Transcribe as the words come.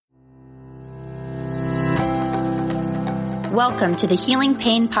Welcome to the Healing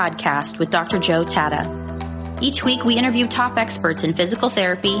Pain Podcast with Dr. Joe Tata. Each week we interview top experts in physical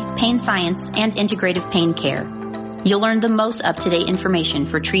therapy, pain science, and integrative pain care. You'll learn the most up-to-date information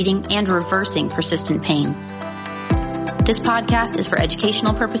for treating and reversing persistent pain. This podcast is for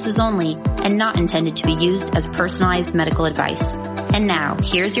educational purposes only and not intended to be used as personalized medical advice. And now,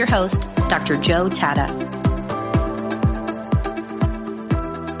 here's your host, Dr. Joe Tata.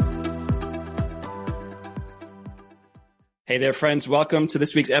 Hey there, friends. Welcome to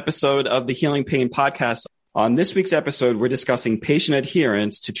this week's episode of the Healing Pain Podcast. On this week's episode, we're discussing patient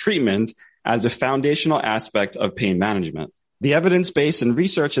adherence to treatment as a foundational aspect of pain management. The evidence base and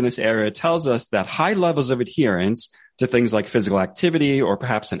research in this area tells us that high levels of adherence to things like physical activity or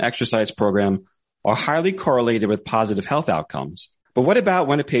perhaps an exercise program are highly correlated with positive health outcomes. But what about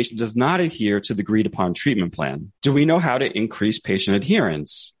when a patient does not adhere to the agreed upon treatment plan? Do we know how to increase patient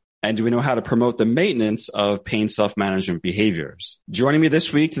adherence? And do we know how to promote the maintenance of pain self-management behaviors? Joining me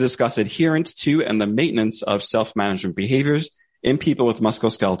this week to discuss adherence to and the maintenance of self-management behaviors in people with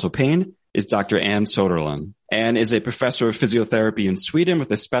musculoskeletal pain is Dr. Ann Soderlund. Ann is a professor of physiotherapy in Sweden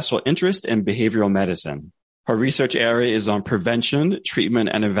with a special interest in behavioral medicine. Her research area is on prevention,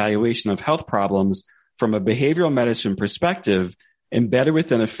 treatment, and evaluation of health problems from a behavioral medicine perspective embedded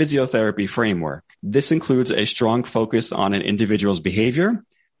within a physiotherapy framework. This includes a strong focus on an individual's behavior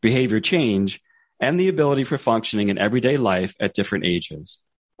change, and the ability for functioning in everyday life at different ages.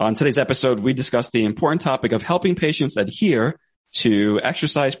 On today's episode, we discuss the important topic of helping patients adhere to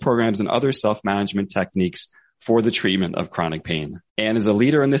exercise programs and other self-management techniques for the treatment of chronic pain. Ann is a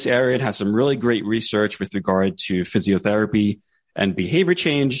leader in this area and has some really great research with regard to physiotherapy and behavior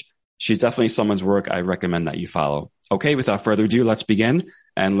change. She's definitely someone's work I recommend that you follow. Okay, without further ado, let's begin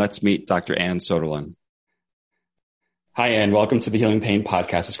and let's meet Dr. Ann Soderlund. Hi, Ann. Welcome to the Healing Pain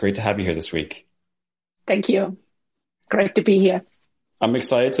Podcast. It's great to have you here this week. Thank you. Great to be here. I'm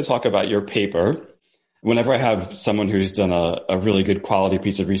excited to talk about your paper. Whenever I have someone who's done a really good quality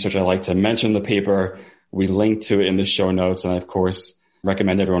piece of research, I like to mention the paper. We link to it in the show notes, and I, of course,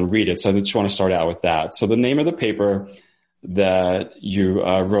 recommend everyone read it. So I just want to start out with that. So the name of the paper that you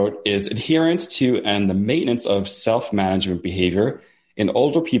wrote is Adherence to and the Maintenance of Self-Management Behavior in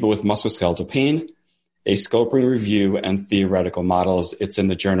Older People with Musculoskeletal Pain, a Scoping Review and Theoretical Models. It's in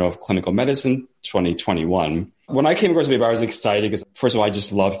the Journal of Clinical Medicine, 2021. When I came across the paper, I was excited because, first of all, I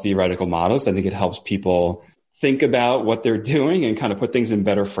just love theoretical models. I think it helps people think about what they're doing and kind of put things in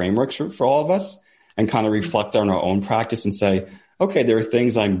better frameworks for all of us and kind of reflect on our own practice and say, okay, there are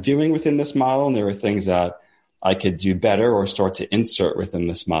things I'm doing within this model and there are things that I could do better or start to insert within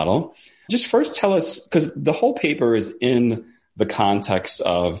this model. Just first tell us, because the whole paper is in the context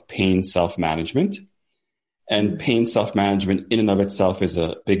of pain self-management. And pain self-management in and of itself is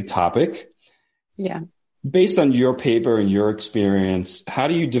a big topic. Yeah. Based on your paper and your experience, how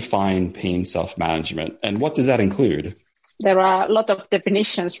do you define pain self-management and what does that include? There are a lot of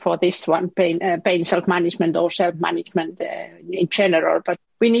definitions for this one, pain self-management or self-management in general, but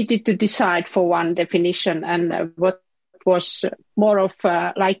we needed to decide for one definition and what was more of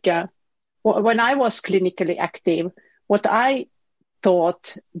when I was clinically active, what I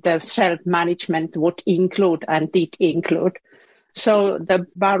thought the self-management would include and did include. So the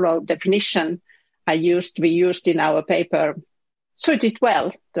Barrow definition we used in our paper suited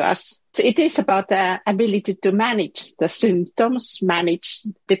well to us. It is about the ability to manage the symptoms, manage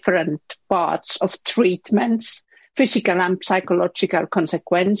different parts of treatments, physical and psychological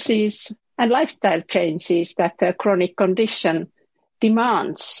consequences, and lifestyle changes that the chronic condition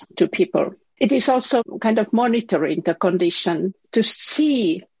demands to people. It is also kind of monitoring the condition to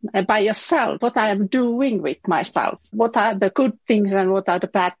see by yourself what I am doing with myself. What are the good things and what are the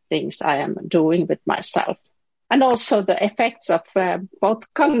bad things I am doing with myself? And also the effects of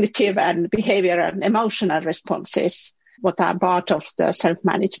both cognitive and behavior and emotional responses, what are part of the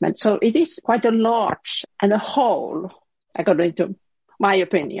self-management. So it is quite a large and a whole, according to my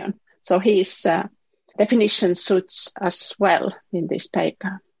opinion. So his definition suits us well in this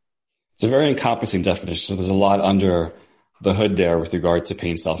paper. It's a very encompassing definition. So there's a lot under the hood there with regard to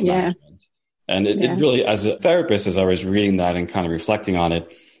pain self-management. Yeah. And it really, as a therapist, as I was reading that and kind of reflecting on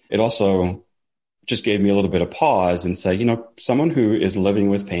it, it also just gave me a little bit of pause and say, someone who is living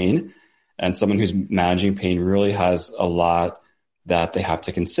with pain and someone who's managing pain really has a lot that they have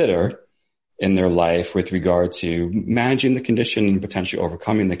to consider in their life with regard to managing the condition and potentially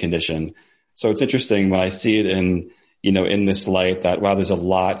overcoming the condition. So it's interesting when I see it in this light that, wow, there's a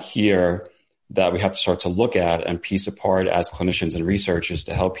lot here that we have to start to look at and piece apart as clinicians and researchers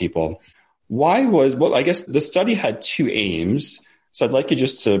to help people. I guess the study had two aims. So I'd like you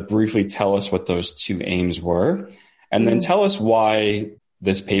just to briefly tell us what those two aims were. And then tell us why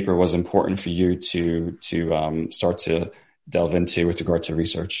this paper was important for you to start to delve into with regard to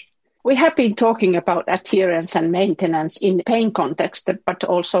research. We have been talking about adherence and maintenance in pain context, but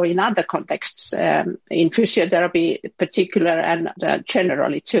also in other contexts, in physiotherapy in particular, and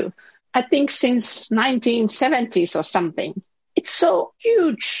generally too. I think since 1970s or something, it's so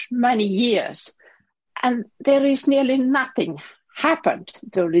huge, many years, and there is nearly nothing happened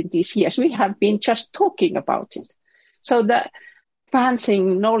during these years. We have been just talking about it. So the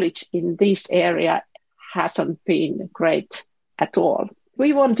advancing knowledge in this area hasn't been great at all.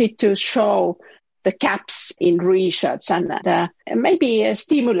 We wanted to show the gaps in research and maybe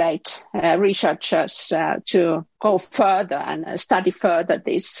stimulate researchers to go further and study further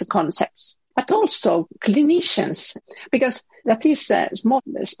these concepts, but also clinicians, because that is more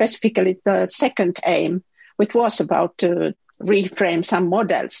specifically the second aim, which was about to reframe some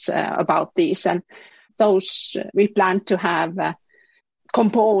models about this. And those we plan to have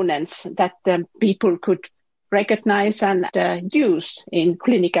components that people could recognize and use in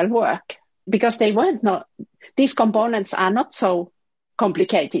clinical work, because these components are not so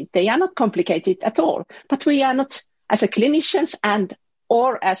complicated. They are not complicated at all, but we are not, as a clinicians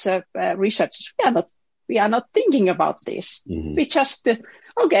or as a researchers, we are not thinking about this. Mm-hmm. We just,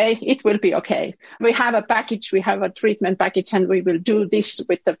 okay, it will be okay. We have a package, we have a treatment package, and we will do this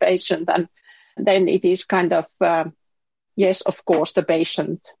with the patient. And then it is kind of, yes, of course, the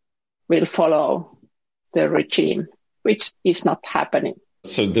patient will follow the regime, which is not happening.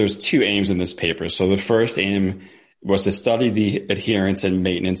 So there's two aims in this paper. So the first aim was to study the adherence and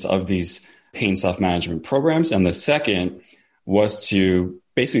maintenance of these pain self-management programs. And the second was to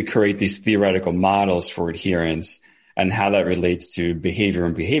basically create these theoretical models for adherence and how that relates to behavior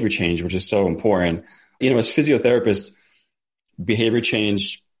and behavior change, which is so important. As physiotherapists, behavior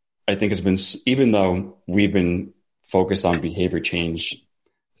change, I think, has been, even though we've been focused on behavior change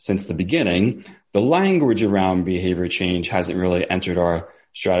since the beginning, the language around behavior change hasn't really entered our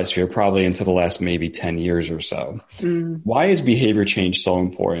stratosphere probably until the last maybe 10 years or so. Why is behavior change so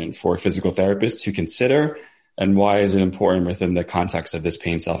important for physical therapists to consider, and why is it important within the context of this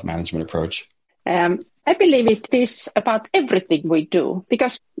pain self-management approach? I believe it is about everything we do,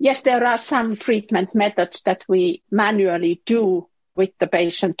 because yes, there are some treatment methods that we manually do with the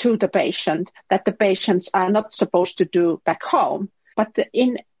patient, to the patient, that the patients are not supposed to do back home. But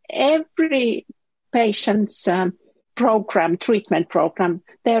in every patient's treatment program,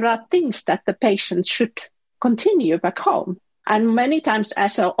 there are things that the patient should continue back home. And many times,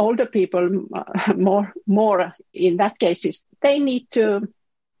 as older people, more in that case, they need to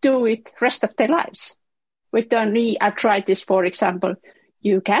do it rest of their lives. With the knee arthritis, for example,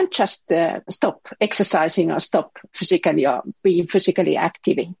 you can't just stop exercising or stop physically or being physically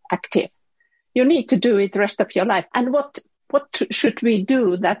active. You need to do it the rest of your life. And what should we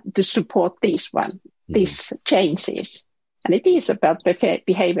do to support these changes? And it is about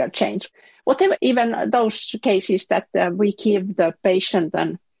behavior change. Whatever, even those cases that we give the patient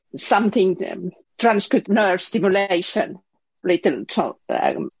something, transcutaneous nerve stimulation, little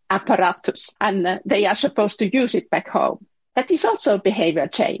apparatus, and they are supposed to use it back home. That is also behavior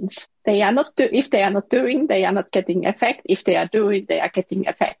change. If they are not doing, they are not getting effect. If they are doing, they are getting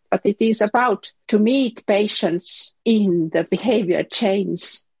effect. But it is about to meet patients in the behavior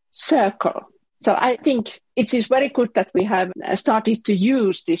change circle. So I think it is very good that we have started to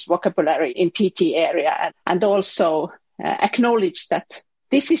use this vocabulary in PT area and also acknowledge that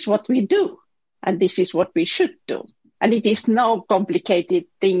this is what we do and this is what we should do. And it is no complicated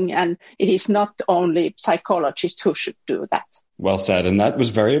thing, and it is not only psychologists who should do that. Well said. And that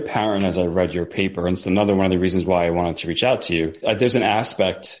was very apparent as I read your paper. And it's another one of the reasons why I wanted to reach out to you. There's an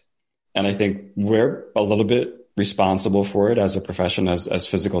aspect, and I think we're a little bit responsible for it as a profession, as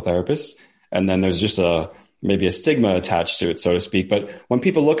physical therapists. And then there's just maybe a stigma attached to it, so to speak. But when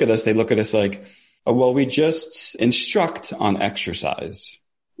people look at us, they look at us like, oh, well, we just instruct on exercise.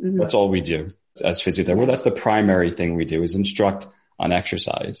 Mm-hmm. That's all we do as physiotherapists. Well, that's the primary thing we do, is instruct on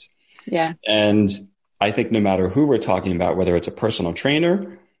exercise. Yeah. And I think no matter who we're talking about, whether it's a personal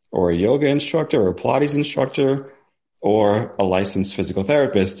trainer or a yoga instructor or a Pilates instructor or a licensed physical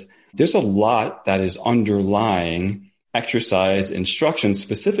therapist, there's a lot that is underlying exercise instruction,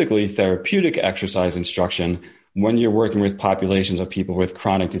 specifically therapeutic exercise instruction, when you're working with populations of people with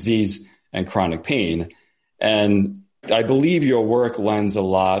chronic disease and chronic pain. And I believe your work lends a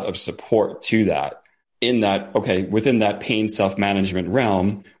lot of support to that, in that, okay, within that pain self-management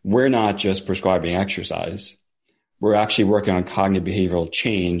realm, we're not just prescribing exercise. We're actually working on cognitive behavioral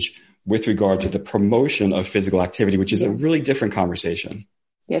change with regard to the promotion of physical activity, which is a really different conversation.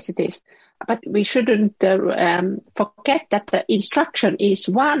 Yes, it is. But we shouldn't forget that the instruction is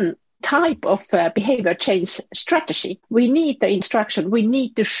one type of behavior change strategy. We need the instruction. We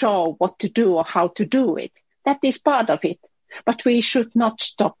need to show what to do or how to do it. That is part of it. But we should not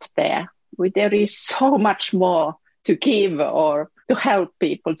stop there. There is so much more to give or to help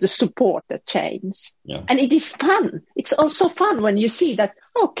people to support the change. Yeah. And it is fun. It's also fun when you see that,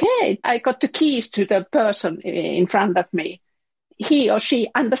 okay, I got the keys to the person in front of me. He or she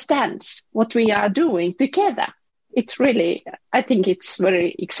understands what we are doing together. It's really, I think it's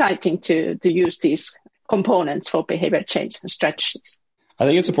very exciting to use these components for behavior change strategies. I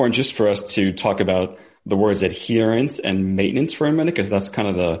think it's important just for us to talk about the words adherence and maintenance for a minute, because that's kind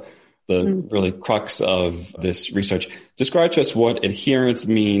of the really crux of this research. Describe to us what adherence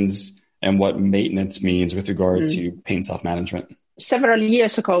means and what maintenance means with regard to pain self-management. Several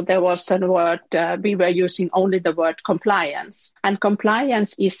years ago, there was a word, we were using only the word compliance. And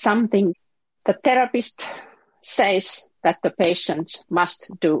compliance is something the therapist says that the patient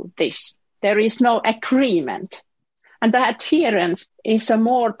must do this. There is no agreement. And the adherence is a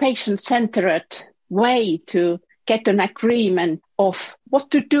more patient-centered way to get an agreement of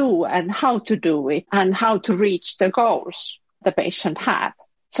what to do and how to do it and how to reach the goals the patient have.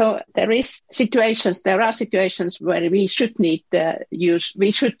 So there are situations where we should use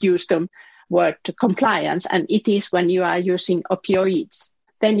the word compliance, and it is when you are using opioids.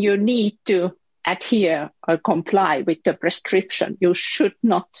 Then you need to adhere or comply with the prescription. You should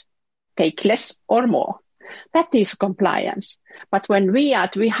not take less or more. That is compliance. But when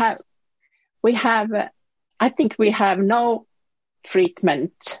I think we have no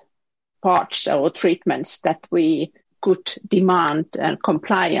treatment parts or treatments that we could demand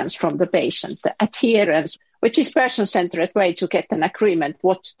compliance from the patient. The adherence, which is person-centered way to get an agreement,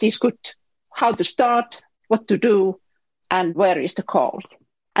 what is good, how to start, what to do, and where is the goal.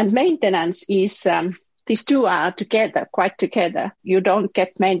 And maintenance is, these two are quite together. You don't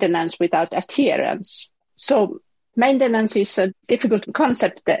get maintenance without adherence. So maintenance is a difficult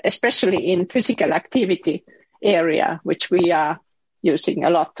concept, especially in physical activity area, which we are using a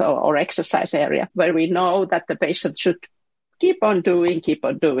lot, or exercise area, where we know that the patient should keep on doing.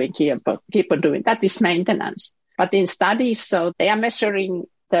 That is maintenance. But in studies, so they are measuring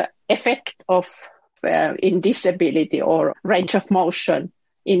the effect of in disability or range of motion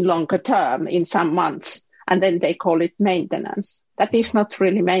in longer term, in some months, and then they call it maintenance. That is not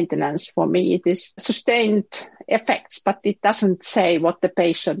really maintenance for me. It is sustained effects, but it doesn't say what the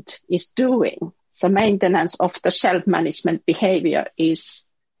patient is doing. So maintenance of the self-management behavior is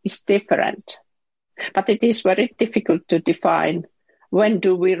different. But it is very difficult to define when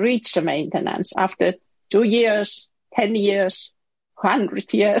do we reach the maintenance. After 2 years, 10 years,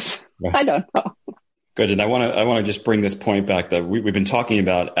 100 years? Right. I don't know. Good. And I want to just bring this point back that we've been talking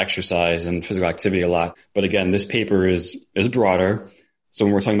about exercise and physical activity a lot. But again, this paper is broader. So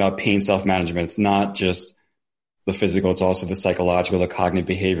when we're talking about pain self-management, it's not just the physical, it's also the psychological, the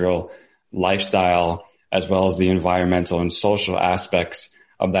cognitive, behavioral, lifestyle, as well as the environmental and social aspects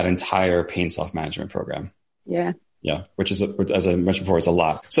of that entire pain self-management program. Yeah. Yeah. Which is, as I mentioned before, it's a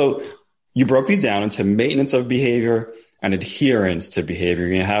lot. So you broke these down into maintenance of behavior and adherence to behavior.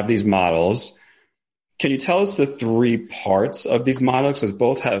 You have these models. Can you tell us the 3 parts of these models? Because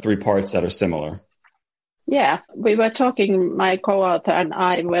both have 3 parts that are similar. Yeah. We were talking, my co-author and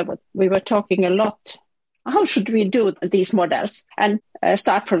I, we were talking a lot. How should we do these models? And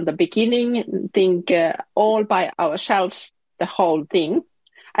start from the beginning, think all by ourselves, the whole thing.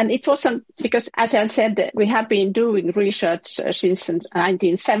 And it wasn't because, as I said, we have been doing research since the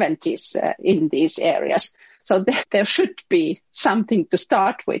 1970s in these areas. So there should be something to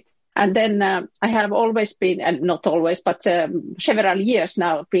start with. And then I have always been, and not always, but several years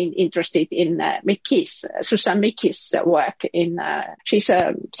now, been interested in Susan Mickey's work. She's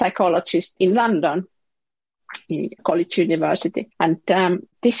a psychologist in London, in College University. And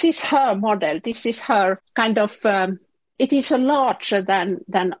this is her model. This is her kind of, it is a larger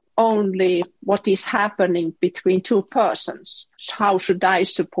than only what is happening between 2 persons. How should I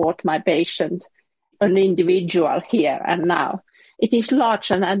support my patient, an individual here and now? It is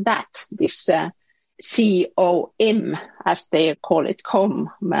larger than that, this COM, as they call it, COM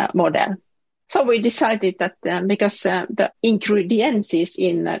model. So we decided that because the ingredients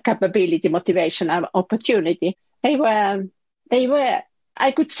in capability, motivation, and opportunity, they were,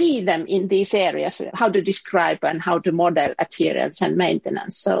 I could see them in these areas, how to describe and how to model adherence and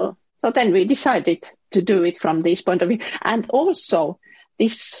maintenance. So then we decided to do it from this point of view. And also,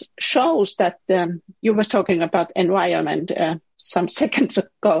 this shows that you were talking about environment some seconds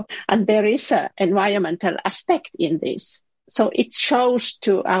ago, and there is an environmental aspect in this. So it shows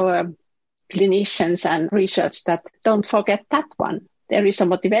to our clinicians and research that don't forget that one. There is a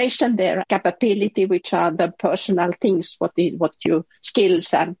motivation, there are capability, which are the personal things, what you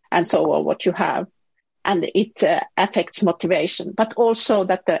skills and so on, what you have. And it affects motivation, but also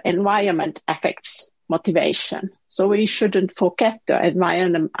that the environment affects motivation. So we shouldn't forget the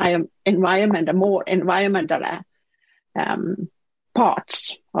environment, more environmental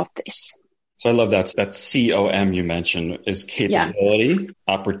parts of this. So I love that COM you mentioned is capability,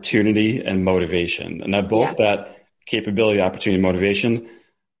 opportunity, and motivation. And that capability, opportunity, motivation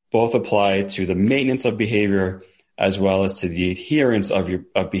both apply to the maintenance of behavior as well as to the adherence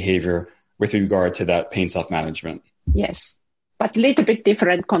of behavior with regard to that pain self-management. Yes, but a little bit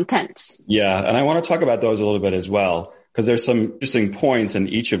different contents. Yeah, and I want to talk about those a little bit as well, because there's some interesting points in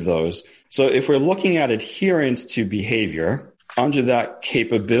each of those. So if we're looking at adherence to behavior, under that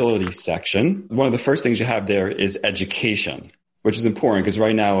capability section, one of the first things you have there is education, which is important because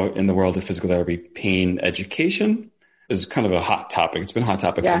right now in the world of physical therapy, pain education is kind of a hot topic. It's been a hot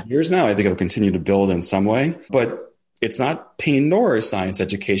topic for years now. I think it'll continue to build in some way, but it's not pain neuroscience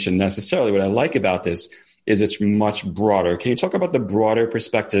education necessarily. What I like about this is it's much broader. Can you talk about the broader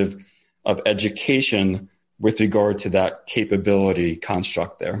perspective of education with regard to that capability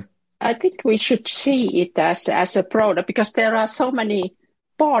construct there? I think we should see it as a broader, because there are so many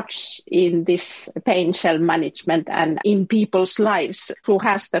parts in this pain self-management and in people's lives who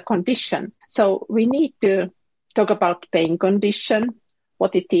has the condition. So we need to talk about pain condition,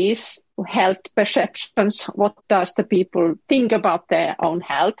 what it is, health perceptions, what does the people think about their own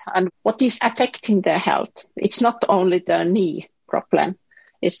health and what is affecting their health. It's not only the knee problem,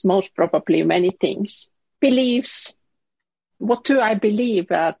 it's most probably many things. Beliefs, what do I believe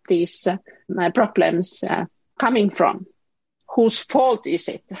these problems coming from? Whose fault is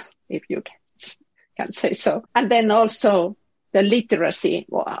it, if you can say so? And then also the literacy.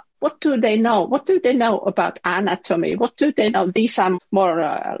 What do they know? What do they know about anatomy? What do they know? These are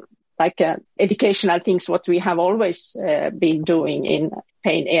more educational things, what we have always been doing in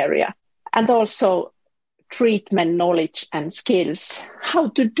pain area. And also treatment knowledge and skills, how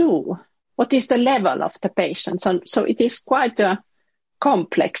to do. What is the level of the patient? So it is quite a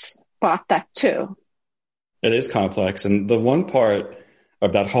complex part, that too. It is complex. And the one part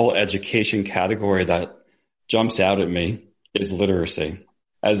of that whole education category that jumps out at me is literacy.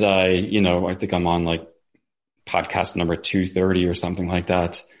 As I think I'm on like podcast number 230 or something like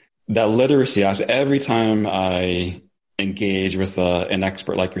that. That literacy, every time I engage with an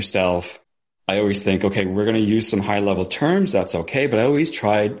expert like yourself, I always think, okay, we're going to use some high level terms. That's okay. But I always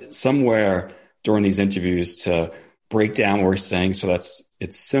tried somewhere during these interviews to break down what we're saying so it's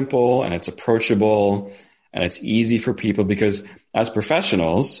simple and it's approachable and it's easy for people, because as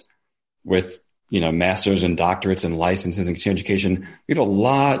professionals with, masters and doctorates and licenses and continuing education, we have a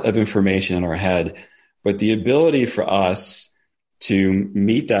lot of information in our head, but the ability for us to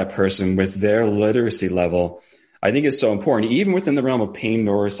meet that person with their literacy level, I think is so important. Even within the realm of pain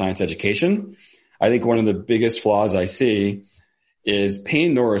neuroscience education, I think one of the biggest flaws I see is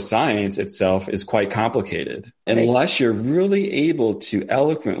pain neuroscience itself is quite complicated. Right. Unless you're really able to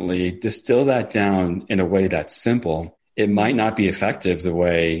eloquently distill that down in a way that's simple, it might not be effective the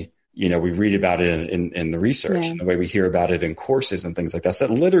way, we read about it in the research, and the way we hear about it in courses and things like that. So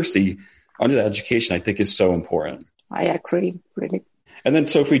that literacy under that education, I think, is so important. I agree, really. And then,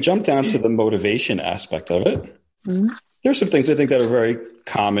 so if we jump down to the motivation aspect of it, there's some things I think that are very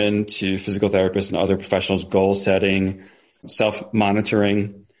common to physical therapists and other professionals: goal setting,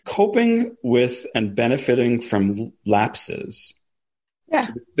 self-monitoring, coping with and benefiting from lapses. Yeah.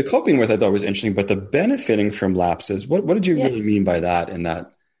 So the coping with I thought was interesting, but the benefiting from lapses, what did you really mean by that in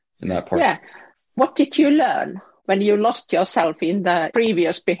that part? Yeah. What did you learn when you lost yourself in the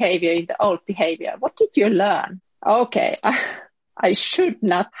previous behavior, in the old behavior? What did you learn? Okay, I should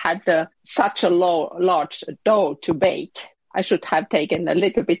not have such a large dough to bake. I should have taken a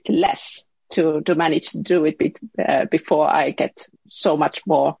little bit less to manage to do it before I get so much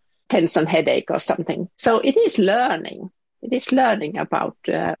more tension, headache or something. So it is learning. It is learning about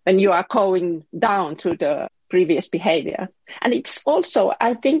when you are going down to the previous behavior. And it's also,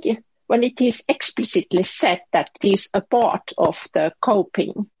 I think, when it is explicitly said that it is a part of the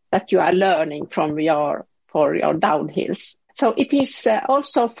coping that you are learning for your downhills. So it is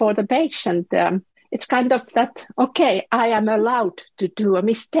also for the patient, it's kind of that, okay, I am allowed to do a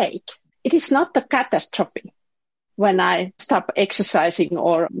mistake. It is not a catastrophe when I stop exercising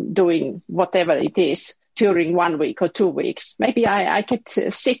or doing whatever it is during 1 week or 2 weeks. Maybe I get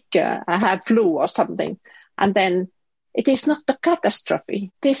sick, I have flu or something. And then It is not a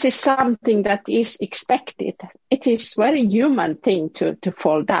catastrophe. This is something that is expected. It is a very human thing to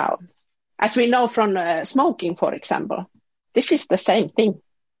fall down. As we know from smoking, for example, this is the same thing.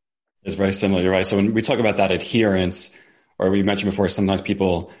 It's very similar. You're right. So when we talk about that adherence, or we mentioned before, sometimes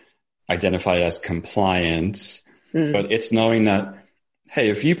people identify it as compliance, but it's knowing that, hey,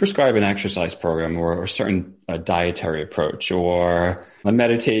 if you prescribe an exercise program or a certain dietary approach or a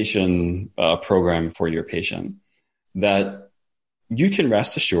meditation program for your patient, that you can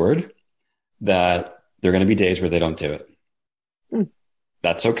rest assured that there are going to be days where they don't do it.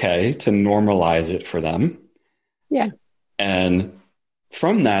 That's okay to normalize it for them. Yeah. And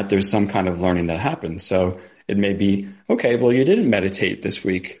from that, there's some kind of learning that happens. So it may be, okay, well, you didn't meditate this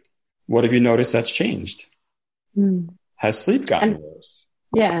week. What have you noticed that's changed? Has sleep gotten worse?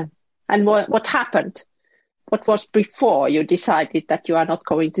 Yeah. And what happened? What was before you decided that you are not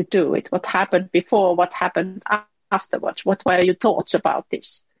going to do it? What happened before? What happened afterwards? What were your thoughts about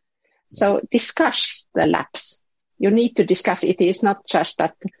this? So discuss the lapse. You need to discuss. It is not just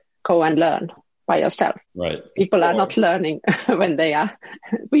that go and learn by yourself. Right. People are not learning when they are.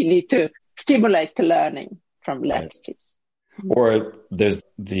 We need to stimulate the learning from lapses. Right. Or there's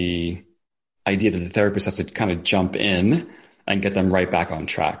the idea that the therapist has to kind of jump in and get them right back on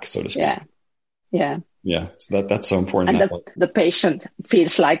track, so to speak. Yeah. So that's so important. And the patient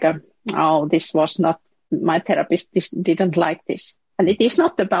feels like, this was not my therapist. This didn't like this. And it is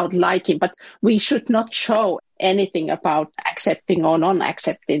not about liking, but we should not show anything about accepting or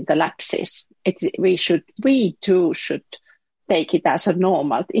non-accepting the lapses. We too should take it as a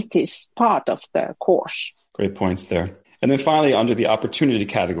normal. It is part of the course. Great points there. And then finally, under the opportunity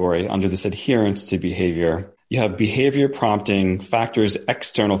category, under this adherence to behavior, you have behavior prompting factors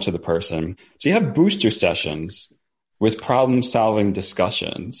external to the person. So you have booster sessions with problem-solving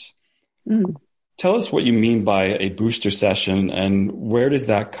discussions. Tell us what you mean by a booster session and where does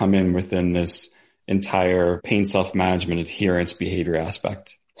that come in within this entire pain self-management adherence behavior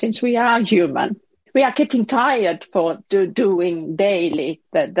aspect? Since we are human, we are getting tired for doing daily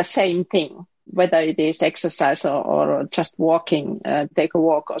the same thing, whether it is exercise or just walking, take a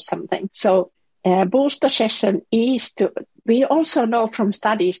walk or something. So booster session we also know from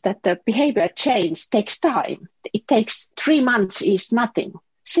studies that the behavior change takes time. It takes 3 months is nothing.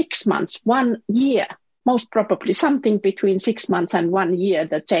 6 months, 1 year, most probably something between 6 months and 1 year,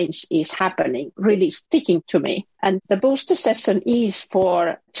 the change is happening, really sticking to me. And the booster session is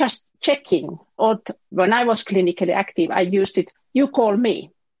for just checking. Or when I was clinically active, I used it, you call me.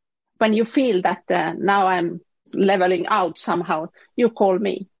 When you feel that now I'm leveling out somehow, you call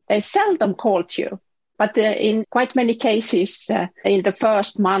me. They seldom called you. But in quite many cases, in the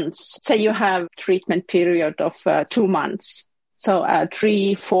first months, say you have treatment period of 2 months. So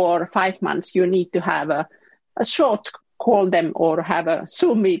 3, 4, 5 months, you need to have a short call them or have a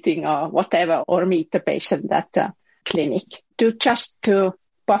Zoom meeting or whatever, or meet the patient at the clinic to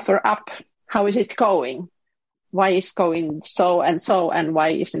buffer up. How is it going? Why is going so, and why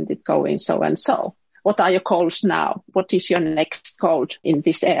isn't it going so and so? What are your goals now? What is your next goal in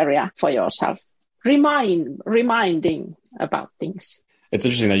this area for yourself? Reminding about things. It's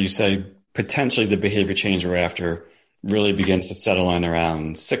interesting that you say potentially the behavior change right after really begins to settle in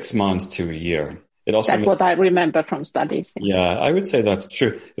around 6 months to a year. That's what I remember from studies. Yeah, I would say that's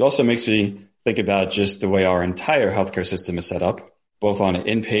true. It also makes me think about just the way our entire healthcare system is set up, both on an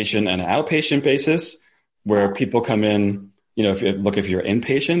inpatient and an outpatient basis, where people come in, if you're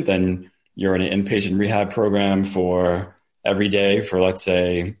inpatient, then you're in an inpatient rehab program for every day for, let's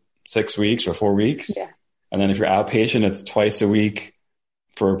say, 6 weeks or 4 weeks. Yeah. And then if you're outpatient, it's twice a week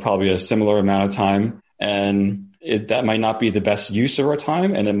for probably a similar amount of time. And that might not be the best use of our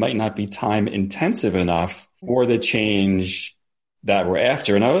time, and it might not be time intensive enough for the change that we're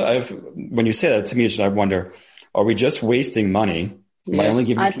after. And when you say that to me, I wonder, are we just wasting money?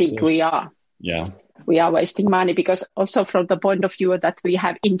 Yes, I think we are. Yeah. We are wasting money because also from the point of view that we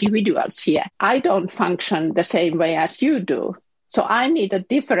have individuals here, I don't function the same way as you do. So I need a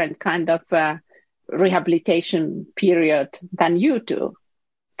different kind of rehabilitation period than you do.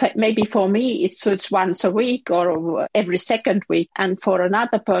 Maybe for me, it suits once a week or every second week. And for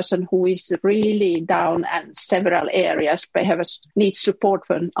another person who is really down in several areas, perhaps needs support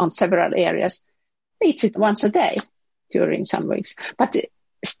on several areas, needs it once a day during some weeks. But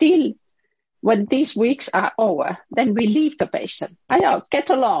still, when these weeks are over, then we leave the patient. Get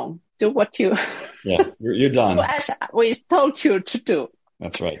along, do what you... Yeah, you're done. As we told you to do.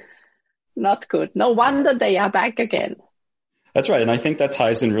 That's right. Not good. No wonder they are back again. That's right. And I think that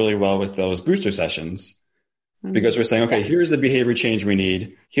ties in really well with those booster sessions because we're saying, okay, here's the behavior change we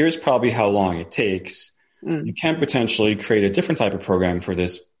need. Here's probably how long it takes. you can potentially create a different type of program for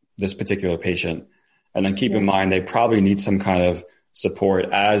this particular patient. And then keep in mind, they probably need some kind of support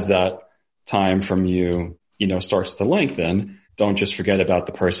as that time from you starts to lengthen. Don't just forget about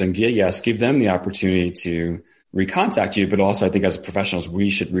the person. Yes, give them the opportunity to recontact you. But also, I think as professionals, we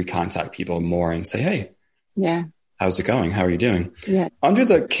should recontact people more and say, hey, how's it going? How are you doing? Yeah. Under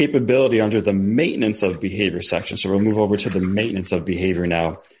the maintenance of behavior section. So we'll move over to the maintenance of behavior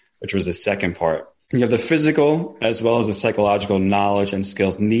now, which was the second part. You have the physical as well as the psychological knowledge and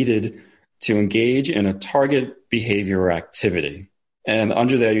skills needed to engage in a target behavior or activity. And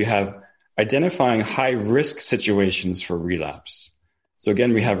under there, you have identifying high risk situations for relapse. So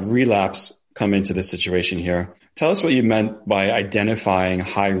again, we have relapse come into the situation here. Tell us what you meant by identifying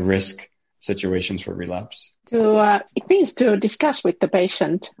high risk situations for relapse. It means to discuss with the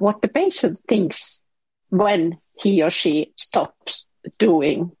patient what the patient thinks when he or she stops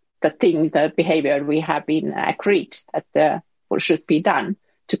doing the behavior we have been agreed that should be done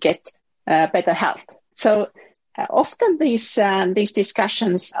to get better health. So often these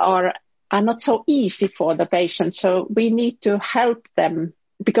discussions are not so easy for the patient. So we need to help them,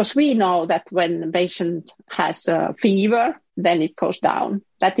 because we know that when the patient has a fever, then it goes down.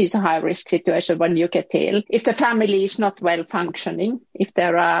 That is a high risk situation when you get ill. If the family is not well functioning, if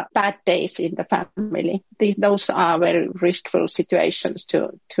there are bad days in the family, those are very riskful situations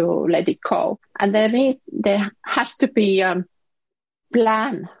to let it go. And there has to be a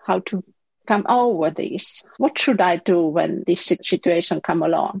plan how to come over these. What should I do when this situation come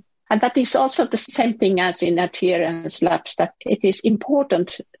along? And that is also the same thing as in adherence labs, that it is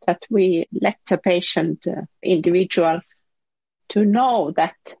important that we let the patient, individual, to know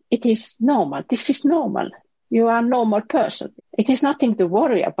that it is normal. This is normal. You are a normal person. It is nothing to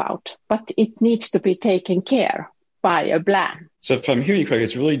worry about, but it needs to be taken care by a plan. So if I'm hearing you correctly,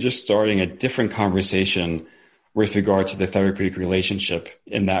 it's really just starting a different conversation with regard to the therapeutic relationship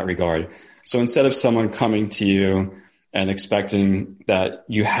in that regard. So instead of someone coming to you and expecting that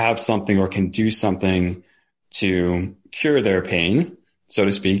you have something or can do something to cure their pain, so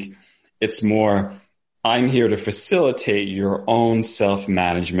to speak, it's more, I'm here to facilitate your own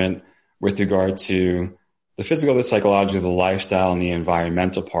self-management with regard to the physical, the psychological, the lifestyle, and the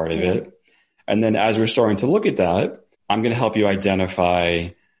environmental part of it. And then as we're starting to look at that, I'm going to help you identify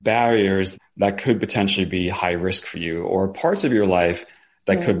barriers that could potentially be high risk for you, or parts of your life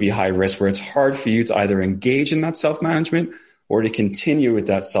that could be high risk where it's hard for you to either engage in that self-management or to continue with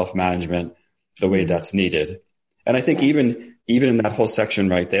that self-management the way that's needed. And I think even in that whole section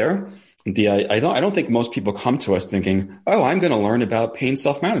right there, I don't think most people come to us thinking, oh, I'm going to learn about pain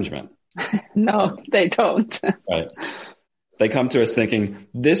self-management. No, they don't. Right. They come to us thinking,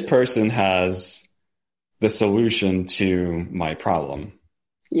 this person has the solution to my problem.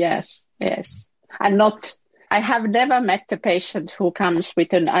 Yes. I have never met a patient who comes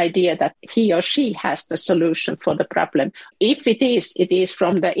with an idea that he or she has the solution for the problem. If it is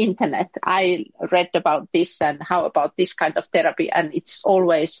from the internet. I read about this and how about this kind of therapy, and it's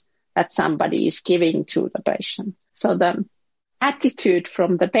always that somebody is giving to the patient. So the attitude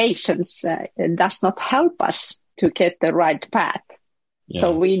from the patients does not help us to get the right path. Yeah.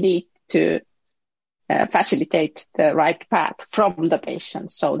 So we need to facilitate the right path from the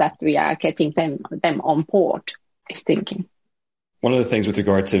patients so that we are getting them on board this thinking. One of the things with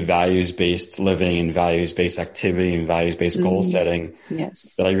regard to values-based living and values-based activity and values-based goal setting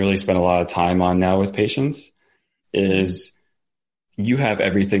that I really spend a lot of time on now with patients is you have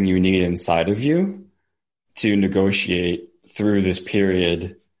everything you need inside of you to negotiate through this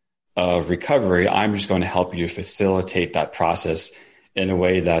period of recovery. I'm just going to help you facilitate that process in a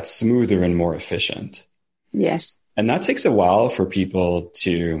way that's smoother and more efficient. Yes. And that takes a while for people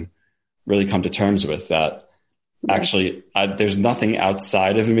to really come to terms with that. Yes. Actually, there's nothing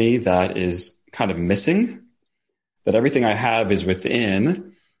outside of me that is kind of missing, that everything I have is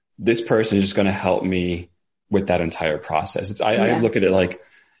within. This person is just going to help me with that entire process. I look at it like,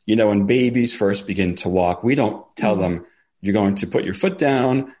 when babies first begin to walk, we don't tell them you're going to put your foot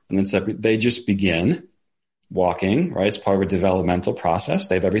down and then separate. They just begin walking, right? It's part of a developmental process.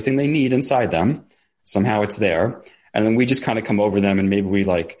 They have everything they need inside them. Somehow it's there. And then we just kind of come over them and maybe we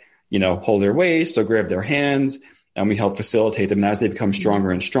hold their waist or grab their hands and we help facilitate them. And as they become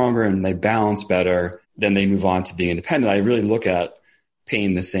stronger and stronger and they balance better, then they move on to being independent. I really look at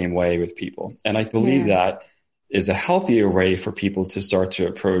pain the same way with people. And I believe that is a healthier way for people to start to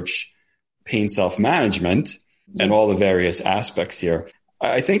approach pain self-management and all the various aspects here.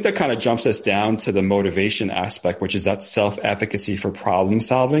 I think that kind of jumps us down to the motivation aspect, which is that self-efficacy for problem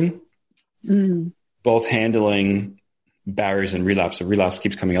solving, both handling barriers and relapse. So relapse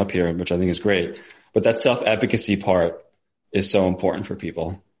keeps coming up here, which I think is great, But that self-efficacy part is so important for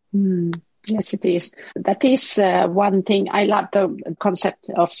people. Yes, it is. That is one thing. I love the concept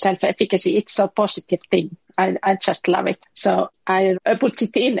of self-efficacy. It's a positive thing. I just love it. So I put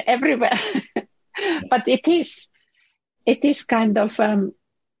it in everywhere. But it is kind of,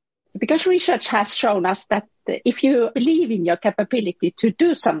 because research has shown us that if you believe in your capability to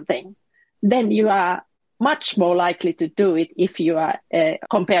do something, then you are much more likely to do it if you are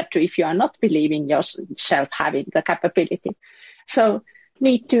compared to if you are not believing yourself having the capability. So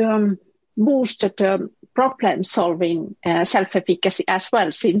need to boost the problem-solving self-efficacy as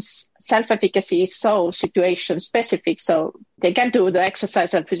well, since self-efficacy is so situation-specific. So they can do the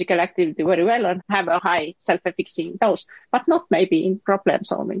exercise and physical activity very well and have a high self-efficacy in those, but not maybe in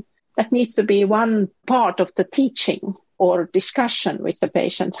problem-solving. That needs to be one part of the teaching or discussion with the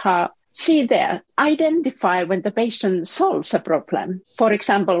patient. Identify when the patient solves a problem. For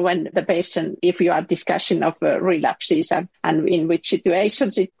example, when the patient, if you are discussing of relapses and in which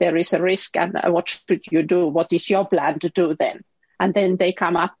situations if there is a risk and what should you do, what is your plan to do then? And then they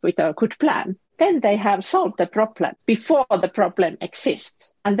come up with a good plan. Then they have solved the problem before the problem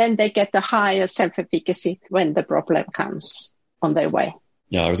exists. And then they get a higher self-efficacy when the problem comes on their way.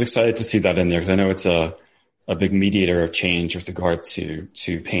 Yeah, I was excited to see that in there because I know it's a big mediator of change with regard to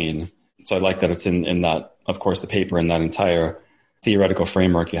pain. So I like that it's in that, of course, the paper and that entire theoretical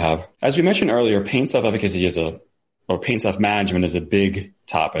framework you have. As we mentioned earlier, pain self-efficacy or pain self-management is a big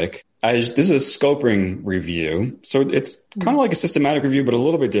topic. This is a scoping review. So it's kind of like a systematic review, but a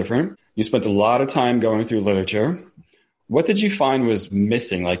little bit different. You spent a lot of time going through literature. What did you find was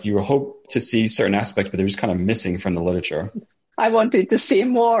missing? Like you hoped to see certain aspects, but they're just kind of missing from the literature. I wanted to see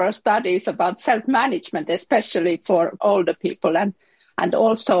more studies about self-management, especially for older people. And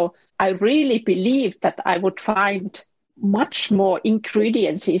also, I really believed that I would find much more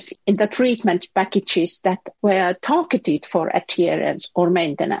ingredients in the treatment packages that were targeted for adherence or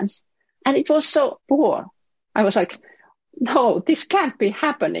maintenance. And it was so poor. I was like, no, this can't be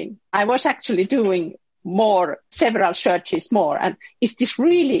happening. I was actually doing several searches more. And is this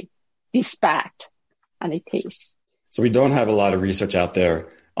really this bad? And it is. So we don't have a lot of research out there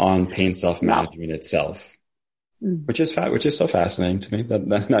on pain self-management itself. Which is so fascinating to me.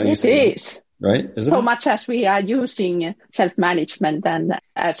 It is. Right? Isn't so it? Much as we are using self-management and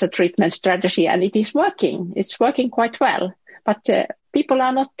as a treatment strategy, and it is working. It's working quite well. But people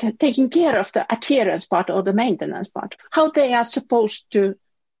are not taking care of the adherence part or the maintenance part. How they are supposed to,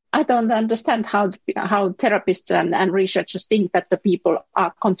 I don't understand how therapists and researchers think that the people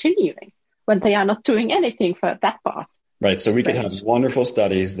are continuing when they are not doing anything for that part. Right. So we could have wonderful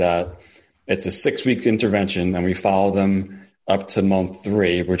studies that it's a 6-week intervention and we follow them up to month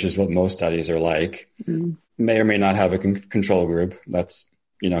 3, which is what most studies are like. May or may not have a control group. That's,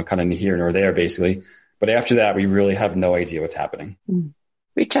 kind of here nor there basically. But after that, we really have no idea what's happening.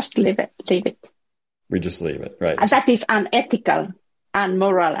 We just leave it. We just leave it. Right. And that is unethical,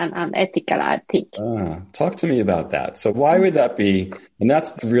 unmoral and unethical, I think. Talk to me about that. So why would that be? And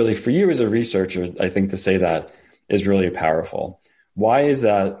that's really for you as a researcher, I think to say that is really powerful. Why is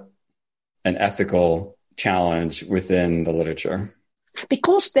that an ethical challenge within the literature?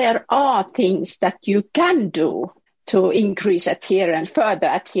 Because there are things that you can do to increase further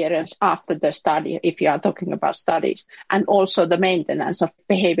adherence after the study, if you are talking about studies, and also the maintenance of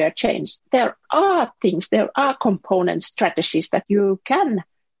behavior change. There are component strategies that you can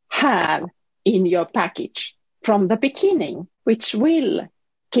have in your package from the beginning, which will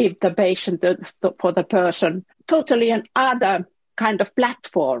give the patient, for the person, totally another kind of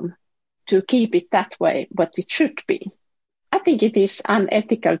platform to keep it that way, what it should be. I think it is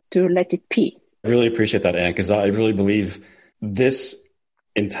unethical to let it be. I really appreciate that, Anne, because I really believe this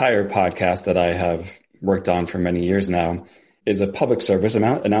entire podcast that I have worked on for many years now is a public service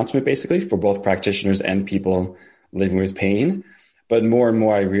announcement, basically, for both practitioners and people living with pain. But more and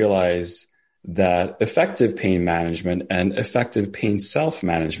more, I realize that effective pain management and effective pain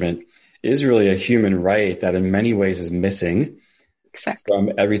self-management is really a human right that in many ways is missing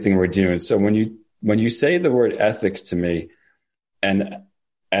from everything we're doing. So when you say the word ethics to me, and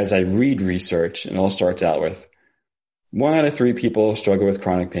as I read research, and it all starts out with 1 out of 3 people struggle with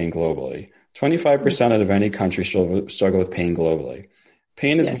chronic pain globally. 25% out of any country struggle with pain globally.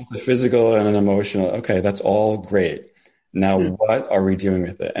 Pain is both a physical and an emotional. Okay, that's all great. Now, what are we doing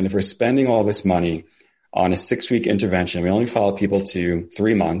with it? And if we're spending all this money on a 6-week intervention, we only follow people to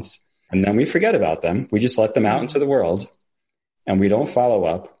 3 months, and then we forget about them. We just let them out into the world, and we don't follow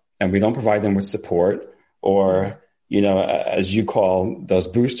up, and we don't provide them with support or, as you call those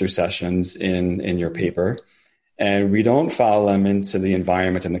booster sessions in your paper. and we don't follow them into the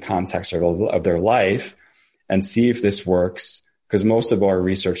environment and the context of their life and see if this works, because most of our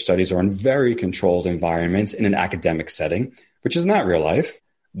research studies are in very controlled environments in an academic setting, which is not real life,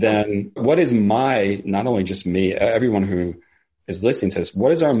 then what is not only just me, everyone who is listening to this,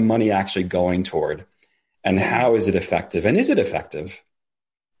 what is our money actually going toward? And how is it effective? And is it effective?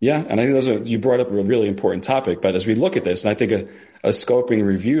 Yeah. And I think you brought up a really important topic, but as we look at this, and I think a scoping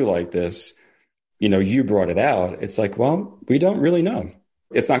review like this, you brought it out. It's like, well, we don't really know.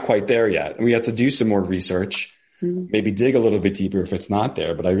 It's not quite there yet. And we have to do some more research, maybe dig a little bit deeper if it's not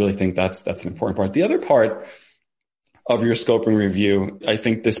there. But I really think that's an important part. The other part of your scoping review, I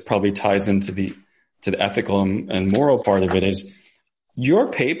think this probably ties into the ethical and moral part of it, is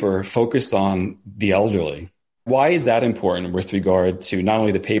your paper focused on the elderly. Why is that important with regard to not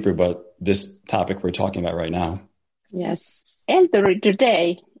only the paper, but this topic we're talking about right now? Yes. Elderly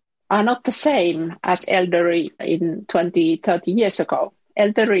today are not the same as elderly in 20, 30 years ago.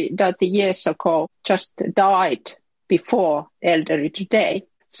 Elderly 30 years ago just died before elderly today.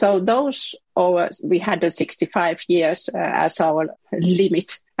 So we had 65 years as our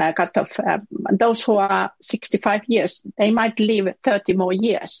limit cutoff. Those who are 65 years, they might live 30 more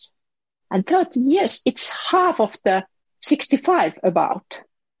years. And 30 years, it's half of the 65 about.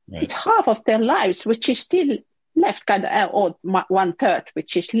 Right. It's half of their lives, which is still left, or 1/3,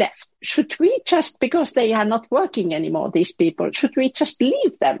 which is left. Should we just, because they are not working anymore, these people, should we just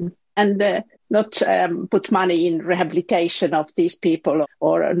leave them and not put money in rehabilitation of these people,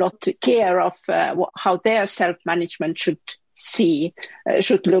 or not care of how their self-management should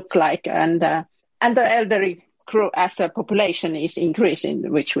look like? And the elderly crew as a population is increasing,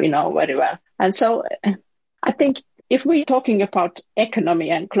 which we know very well. And so I think if we're talking about economy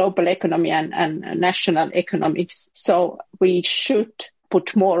and global economy and national economics, so we should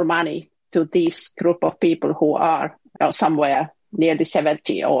put more money to this group of people who are somewhere nearly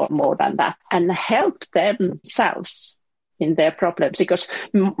 70 or more than that, and help themselves in their problems, because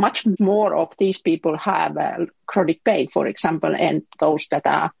much more of these people have chronic pain, for example, and those that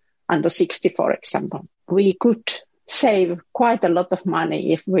are under 60, for example. We could save quite a lot of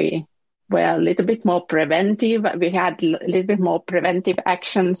money if we were a little bit more preventive. We had a little bit more preventive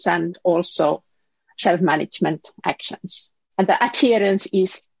actions and also self-management actions. And the adherence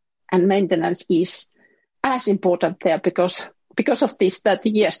and maintenance is as important there because of these 30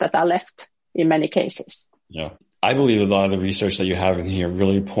 years that are left in many cases. Yeah. I believe a lot of the research that you have in here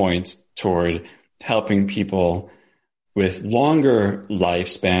really points toward helping people with longer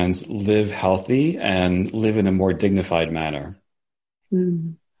lifespans live healthy and live in a more dignified manner.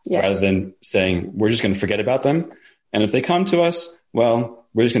 Yes. Rather than saying, we're just going to forget about them. And if they come to us, well,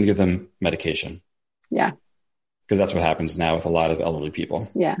 we're just going to give them medication. Yeah. Because that's what happens now with a lot of elderly people.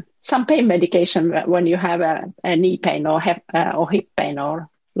 Yeah. Some pain medication when you have a knee pain or hip pain or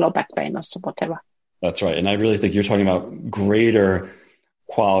low back pain or whatever. That's right. And I really think you're talking about greater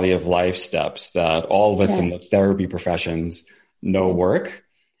quality of life steps that all of us in the therapy professions know work.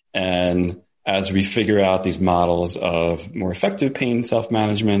 And as we figure out these models of more effective pain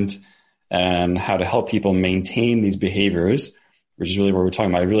self-management and how to help people maintain these behaviors, which is really what we're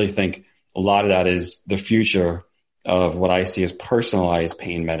talking about, I really think a lot of that is the future of what I see as personalized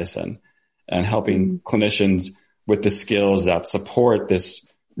pain medicine and helping clinicians with the skills that support this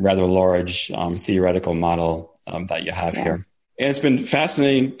rather large theoretical model that you have here. And it's been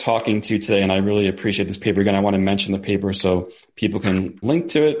fascinating talking to you today, and I really appreciate this paper. Again, I want to mention the paper so people can link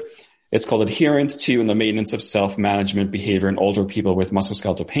to it. It's called Adherence to and the Maintenance of Self-Management Behavior in Older People with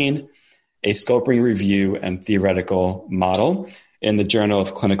Musculoskeletal Pain, a Scoping Review and Theoretical Model in the Journal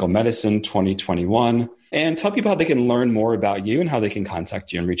of Clinical Medicine 2021. And tell people how they can learn more about you and how they can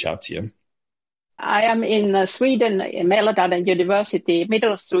contact you and reach out to you. I am in Sweden, in Mälardalen University,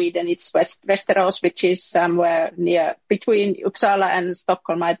 middle Sweden. It's Västerås, which is somewhere near between Uppsala and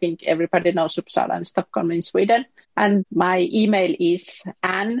Stockholm. I think everybody knows Uppsala and Stockholm in Sweden. And my email is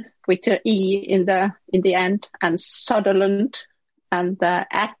Ann with an E in the end, and Soderlund, and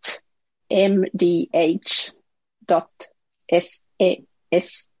at mdh.sae.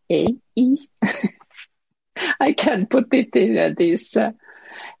 I can put it in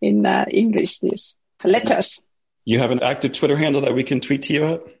in English, these letters. You have an active Twitter handle that we can tweet to you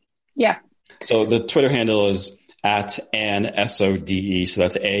at? Yeah. So the Twitter handle is at ANNESODE. So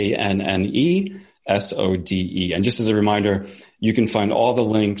that's ANNESODE. And just as a reminder, you can find all the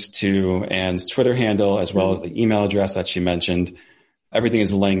links to Anne's Twitter handle as well as the email address that she mentioned. Everything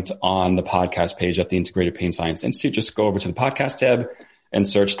is linked on the podcast page at the Integrated Pain Science Institute. Just go over to the podcast tab and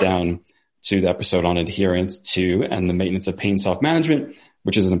search down to the episode on adherence to and the maintenance of pain self-management,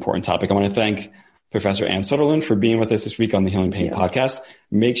 which is an important topic. I want to thank Professor Ann Soderlund, for being with us this week on the Healing Pain podcast.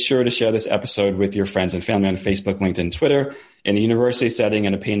 Make sure to share this episode with your friends and family on Facebook, LinkedIn, Twitter, in a university setting,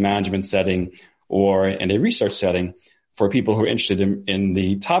 in a pain management setting, or in a research setting for people who are interested in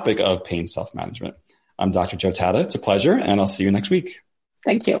the topic of pain self-management. I'm Dr. Joe Tata. It's a pleasure, and I'll see you next week.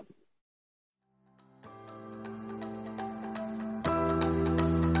 Thank you.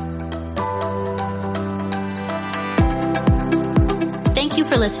 Thank you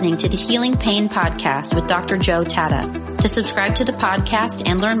for listening to the Healing Pain Podcast with Dr. Joe Tata. To subscribe to the podcast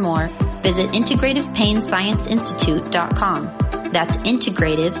and learn more, visit integrativepainscienceinstitute.com. That's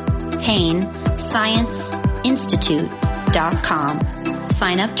integrativepainscienceinstitute.com.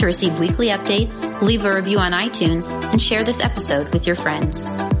 Sign up to receive weekly updates, leave a review on iTunes, and share this episode with your friends.